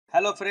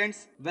Hello friends,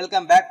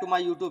 welcome back to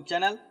my YouTube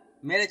channel.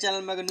 मेरे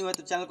channel में अगर न्यू है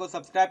तो चैनल को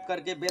सब्सक्राइब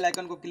करके बेल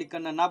आइकन को क्लिक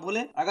करना ना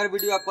भूलें। अगर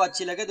वीडियो आपको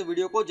अच्छी लगे तो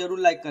वीडियो को जरूर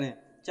लाइक करें।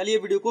 चलिए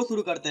वीडियो को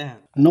शुरू करते हैं।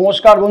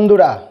 नमस्कार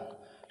बंधुरा,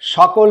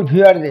 सकल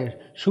ভিউয়ারদের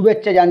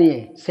শুভেচ্ছা জানিয়ে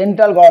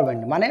সেন্ট্রাল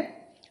গভর্নমেন্ট মানে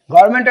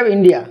গভর্নমেন্ট অফ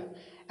ইন্ডিয়া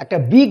একটা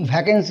বিগ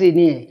ভ্যাকেন্সি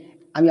নিয়ে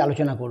আমি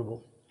আলোচনা করব।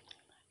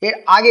 এর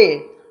আগে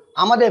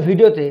আমাদের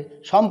ভিডিওতে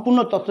সম্পূর্ণ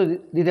তথ্য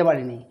দিতে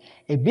পারিনি।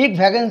 এই বিগ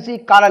ভ্যাকেন্সি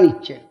কারা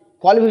নিচ্ছে,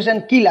 কোয়ালিফিকেশন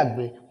কি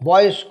লাগবে,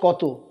 বয়স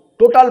কত,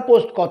 টোটাল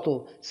পোস্ট কত,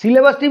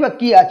 সিলেবাসটি বা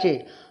কী আছে,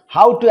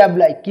 হাউ টু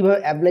অ্যাপ্লাই, কীভাবে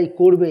অ্যাপ্লাই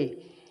করবে,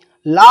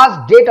 লাস্ট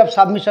ডেট অফ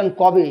সাবমিশন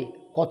কবে,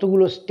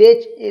 কতগুলো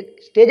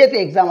স্টেজেতে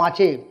এক্সাম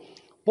আছে,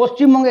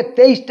 পশ্চিমবঙ্গের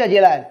 23টা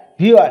জেলার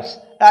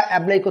ভিউয়ার্সরা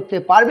অ্যাপ্লাই করতে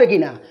পারবে কি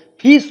না,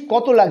 ফিস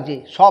কত লাগছে,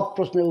 সব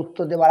প্রশ্নের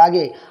উত্তর দেওয়ার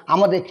আগে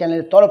আমাদের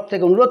চ্যানেলের তরফ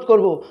থেকে অনুরোধ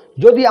করব,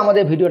 যদি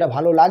আমাদের ভিডিওটা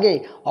ভালো লাগে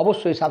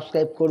অবশ্যই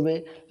সাবস্ক্রাইব করবে,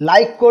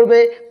 লাইক করবে,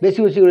 বেশি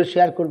বেশি করে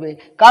শেয়ার করবে।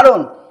 কারণ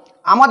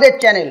আমাদের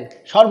চ্যানেল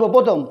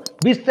সর্বপ্রথম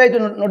বিস্তারিত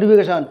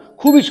নোটিফিকেশন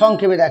খুবই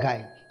সংক্ষেপে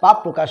দেখায় বা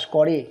প্রকাশ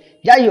করে।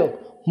 যাই হোক,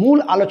 মূল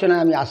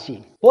আলোচনায় আমি আসি।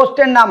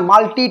 পোস্টের নাম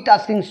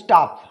multitasking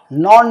staff,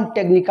 non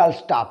technical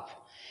staff.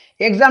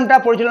 এক্সামটা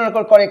পরিচালনা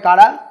করে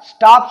কারা?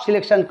 Staff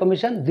selection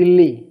commission,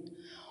 Delhi.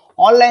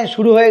 Online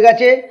শুরু হয়ে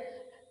গেছে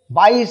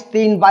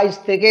 22/3/22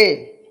 থেকে।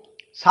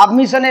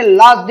 সাবমিশনের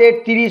লাস্ট ডেট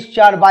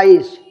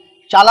 30/4/22।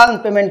 চালান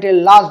পেমেন্টের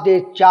লাস্ট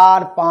ডেট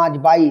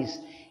 4/5/22।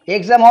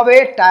 এক্সাম হবে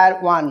টায়ার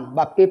 1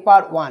 বা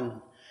পেপার 1।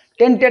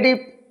 টেন্টেটিভ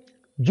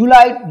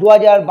জুলাই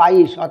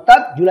 2022,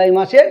 অর্থাৎ জুলাই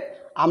মাসের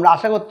আমরা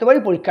আশা করতে পারি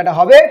পরীক্ষাটা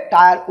হবে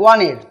টায়ার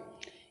 1-এর।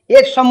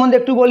 এজ সম্বন্ধে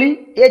একটু বলি।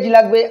 এজ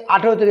লাগবে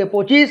 18 থেকে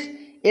 25।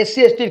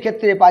 SC/STর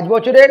ক্ষেত্রে 5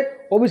 বছরের,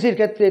 ওবিসির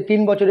ক্ষেত্রে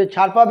 3 বছরের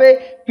ছাড় পাবে,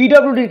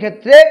 পিডব্লিউডির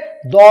ক্ষেত্রে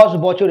 10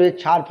 বছরের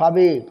ছাড়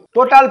পাবে।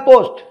 টোটাল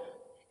পোস্ট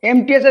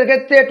MTS এর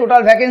ক্ষেত্রে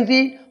টোটাল ভ্যাকেন্সি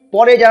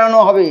পরে জানানো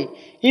হবে।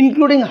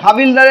 ইনক্লুডিং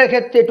হাবিলদারের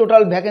ক্ষেত্রে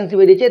টোটাল ভ্যাকেন্সি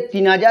বেরিয়েছে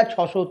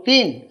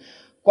 3603।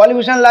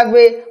 কোয়ালিফিকেশান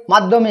লাগবে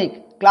মাধ্যমিক,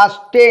 class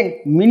 10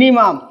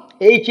 minimum,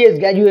 HS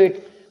graduate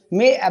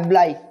may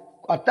apply,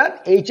 অর্থাৎ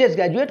HS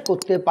গ্র্যাজুয়েট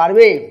করতে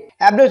পারবে।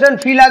 অ্যাপ্লিকেশন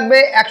ফি লাগবে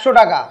 100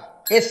 টাকা।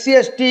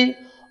 SC/ST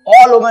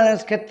অল ওমেন্স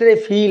ক্ষেত্রে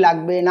ফি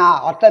লাগবে না,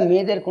 অর্থাৎ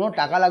মেয়েদের কোনো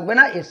টাকা লাগবে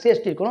না,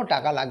 SC/STর কোনো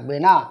টাকা লাগবে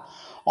না।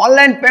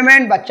 অনলাইন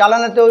পেমেন্ট বা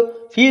চালানেতেও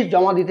ফিস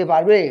জমা দিতে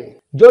পারবে।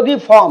 যদি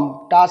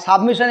ফর্মটা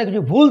সাবমিশনে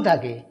কিছু ভুল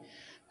থাকে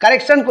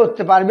কারেকশন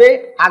করতে পারবে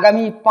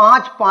আগামী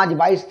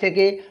 5/5/22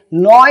 থেকে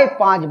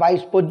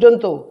 9/5/22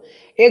 পর্যন্ত।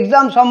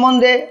 এক্সাম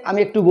সম্বন্ধে আমি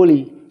একটু বলি।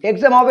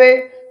 এক্সাম হবে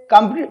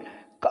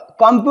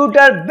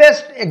কম্পিউটার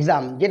বেসড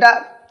এক্সাম,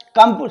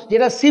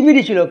 যেটা CBT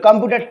ছিল,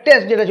 কম্পিউটার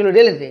টেস্ট যেটা ছিল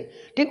রেলেতে,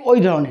 ঠিক ওই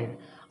ধরনের।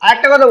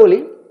 আরেকটা কথা বলি,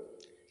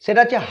 সেটা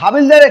হচ্ছে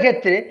হাবিলদারের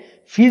ক্ষেত্রে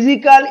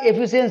ফিজিক্যাল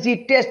এফিসিয়েন্সি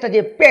টেস্ট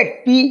আছে,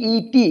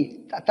 PET,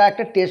 তার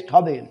একটা টেস্ট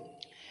হবে।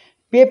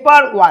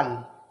 পেপার 1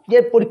 যে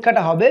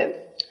পরীক্ষাটা হবে,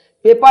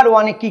 পেপার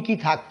 1-এ কী কী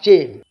থাকছে?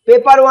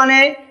 পেপার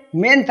 1-এ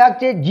মেন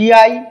থাকছে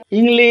GI,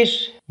 ইংলিশ,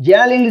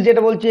 জেনারেল ইংলিশ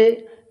যেটা বলছে,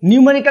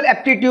 নিউমেরিক্যাল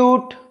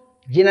অ্যাপটিটিউড,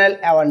 জেনারেল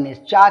অ্যাওয়ারনেস।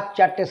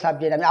 চারটে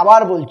সাবজেক্ট। আমি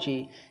আবার বলছি,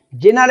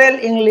 general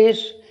English,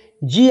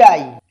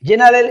 GI,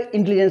 general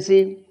ইন্টেলিজেন্সি,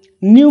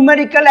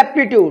 numerical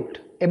aptitude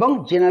এবং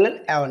জেনারেল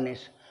অ্যাওয়ারনেস।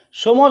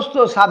 সমস্ত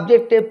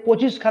সাবজেক্টে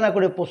 25খানা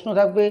করে প্রশ্ন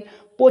থাকবে,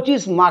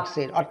 25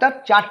 মার্কসের, অর্থাৎ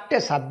চারটে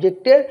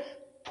সাবজেক্টের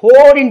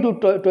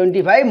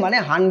 4x25 মানে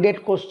 100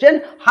 কোশ্চেন,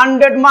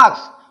 100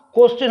 মার্কস।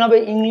 কোশ্চেন হবে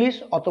ইংলিশ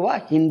অথবা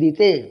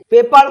হিন্দিতে।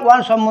 পেপার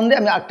 1 সম্বন্ধে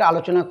আমি একটা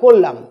আলোচনা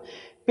করলাম।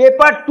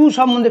 পেপার 2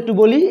 সম্বন্ধে একটু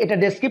বলি। এটা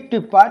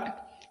ডেসক্রিপটিভ পার্ট।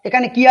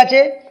 এখানে কি আছে?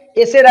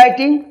 Essay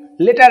writing,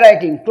 letter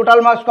writing. Total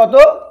marks কত?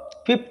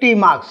 50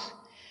 মার্কস।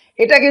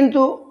 এটা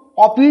কিন্তু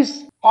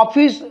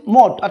অফিস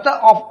মোড,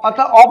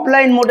 অর্থাৎ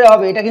অফলাইন মোডে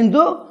হবে। এটা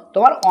কিন্তু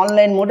তোমার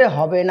অনলাইন মোডে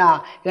হবে না।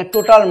 এখানে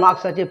টোটাল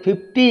মার্কস আছে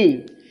 50।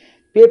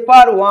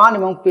 পেপার 1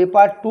 এবং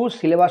পেপার 2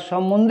 সিলেবাস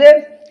সম্বন্ধে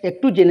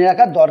একটু জেনে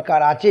রাখার দরকার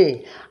আছে।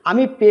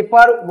 আমি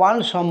পেপার 1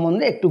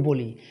 সম্বন্ধে একটু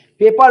বলি।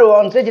 পেপার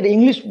 1-তে যেটা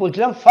ইংলিশ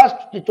বলছিলাম, ফার্স্ট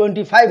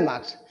 25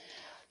 মার্কস।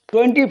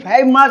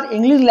 25 মার্কস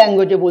ইংলিশ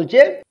ল্যাঙ্গুয়েজে বলছে,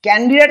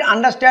 candidate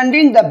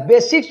understanding the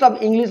basics of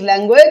English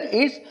language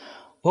is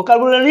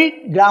vocabulary,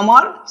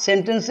 grammar,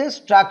 sentences,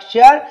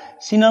 structure,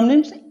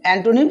 synonyms,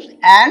 antonyms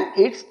and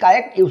its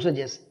correct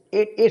usages,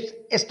 its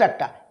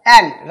structure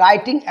and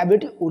writing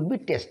ability would be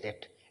tested.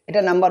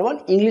 এটা number 1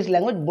 English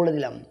language বলে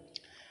দিলাম।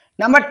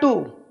 Number 2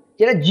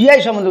 যেটা GI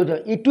সম্বন্ধে বলতে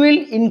হবে, it will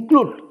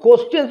include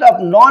questions of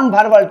non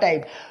verbal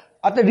type,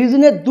 অর্থাৎ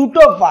রিজনের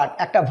দুটো part,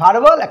 একটা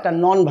ভার্বাল একটা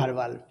নন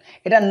ভার্বাল।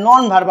 এটা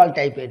নন ভার্বাল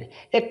টাইপের,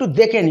 একটু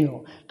দেখে নিও।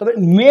 তবে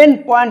মেন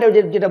পয়েন্ট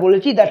যেটা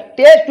বলেছি, the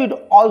test will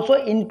also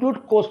include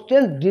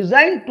questions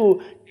design to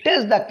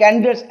test the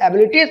candidates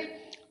abilities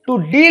to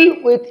deal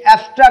with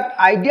abstract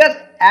ideas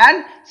and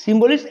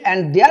সিম্বলিক্স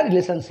and there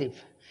relationship,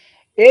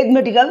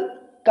 এরিথমেটিক্যাল,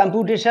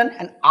 computation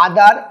and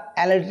other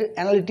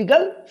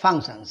analytical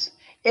functions.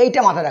 এইটা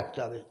মাথায় রাখতে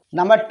হবে।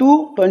 নাম্বার 2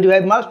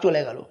 25 মার্কস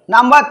চলে গেল।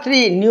 Number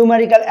 3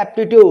 numerical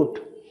aptitude.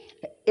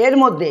 এর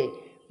মধ্যে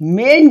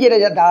main যেটা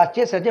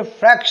দাঁড়াচ্ছে সেটা হচ্ছে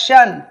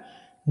fraction,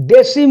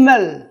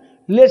 decimal,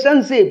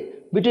 relationship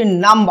between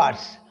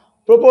numbers,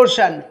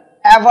 proportion,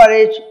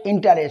 average,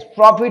 interest,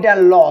 profit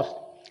and loss,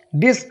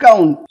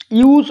 discount,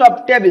 use of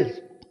tables,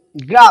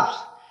 grasp,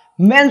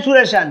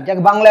 mensuration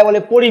যাকে বাংলায় বলে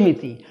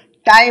পরিমিতি,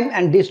 time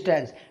and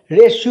distance,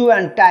 ratio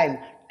and time,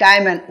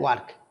 time and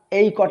work,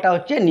 এই কটা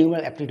হচ্ছে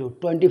নিউমেরিক্যাল অ্যাপটিটিউড।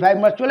 25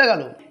 মার্কস চলে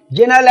গেল।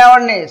 জেনারেল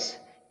অ্যাওয়ারনেস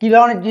কী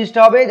ধরনের জিনিসটা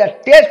হবে? The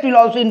test will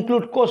also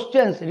include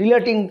questions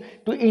relating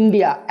to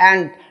India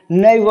and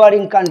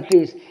neighbouring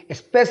countries,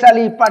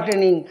 specially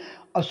pertaining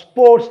of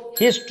sports,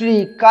 history,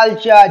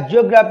 culture,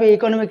 geography,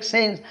 economic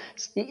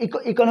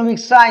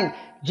science,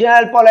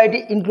 general polity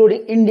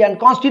including Indian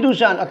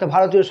constitution অর্থাৎ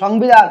ভারতীয়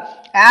সংবিধান,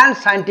 and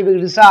scientific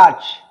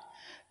research.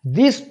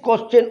 This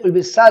question will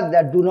be such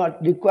that do not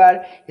require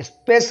a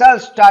special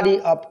study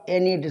of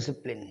any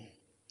discipline.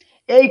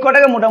 এই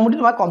কটাকে মোটামুটি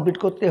তোমার complete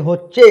করতে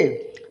হচ্ছে।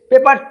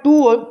 Paper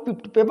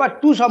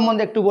two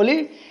সম্বন্ধে একটু বলি।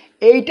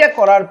 এইটা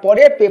করার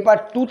পরে পেপার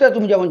টুতে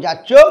তুমি যখন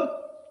যাচ্ছ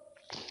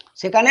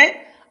সেখানে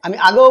আমি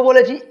আগেও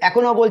বলেছি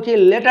এখনও বলছি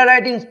letter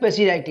writing,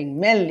 Spacey writing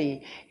mainly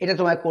এটা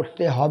তোমায়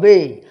করতে হবে।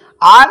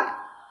 আর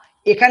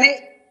এখানে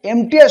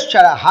এমটিএস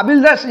ছাড়া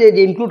হাবিলদার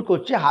যে ইনক্লুড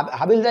করছে,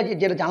 হাবিলদার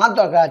যেটা জানার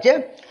দরকার আছে,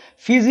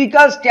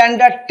 physical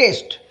standard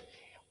test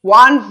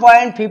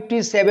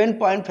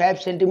 1.57.5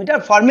 centimetre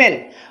formal,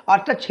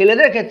 অর্থাৎ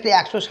ছেলেদের ক্ষেত্রে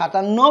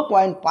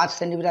 157.5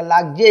 সেন্টিমিটার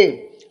লাগছে।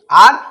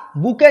 আর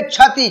বুকের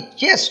ছাতি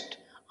চেস্ট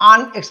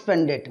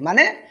আনএক্সপেন্ডেড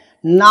মানে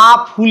না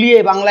ফুলিয়ে,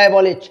 বাংলায়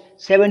বলে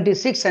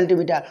 76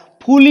 সেন্টিমিটার,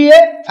 ফুলিয়ে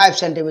 5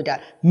 সেন্টিমিটার,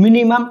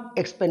 মিনিমাম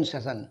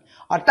এক্সপেনশন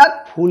অর্থাৎ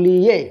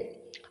ফুলিয়ে।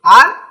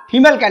 আর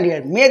ফিমেল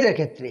ক্যান্ডিডেট মেয়েদের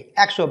ক্ষেত্রে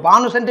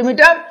 152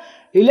 সেন্টিমিটার,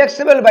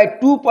 রিল্যাক্সেবল বাই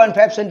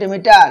 2.5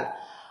 সেন্টিমিটার।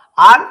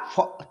 আর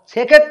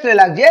সেক্ষেত্রে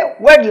লাগছে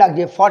ওয়েট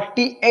লাগছে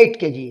 48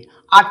 কেজি,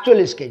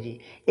 48 কেজি।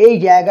 এই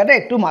জায়গাটা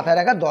একটু মাথায়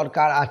রাখার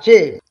দরকার আছে।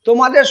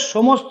 তোমাদের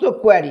সমস্ত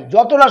কোয়ারি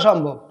যতটা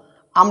সম্ভব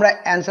আমরা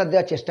অ্যান্সার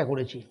দেওয়ার চেষ্টা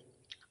করেছি।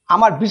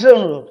 আমার বিশেষ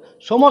অনুরোধ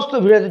সমস্ত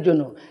ভিউয়ারদের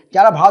জন্য,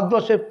 যারা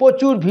ভারতবর্ষের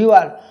প্রচুর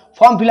ভিউয়ার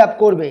ফর্ম ফিল আপ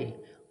করবে,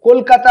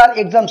 কলকাতার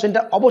এক্সাম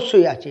সেন্টার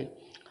অবশ্যই আছে,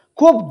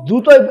 খুব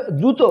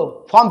দ্রুত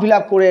ফর্ম ফিল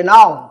আপ করে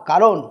নাও,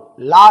 কারণ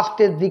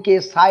লাস্টের দিকে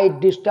সাইট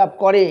ডিস্টার্ব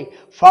করে,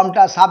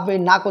 ফর্মটা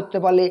সাবমিট না করতে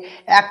পারলে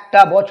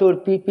একটা বছর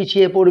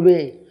পিছিয়ে পড়বে।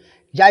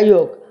 যাই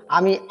হোক,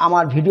 আমি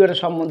আমার ভিডিওটা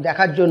সম্বন্ধে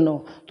দেখার জন্য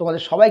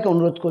তোমাদের সবাইকে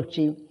অনুরোধ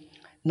করছি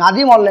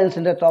নাদিম অনলাইন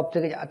সেন্টারের তরফ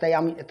থেকে।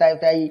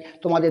 তাই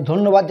তোমাদের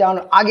ধন্যবাদ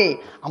জানানোর আগে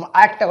আমার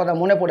আরেকটা কথা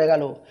মনে পড়ে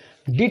গেল,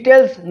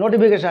 ডিটেলস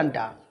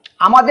নোটিফিকেশানটা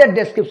আমাদের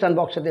ডেসক্রিপশান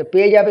বক্সেতে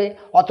পেয়ে যাবে,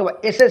 অথবা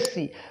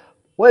এসএসসি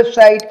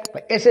ওয়েবসাইট বা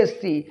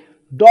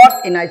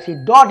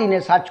ssc.nic.in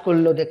সার্চ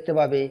করলেও দেখতে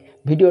পাবে।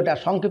 ভিডিওটা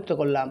সংক্ষিপ্ত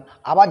করলাম,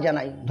 আবার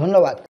জানাই ধন্যবাদ।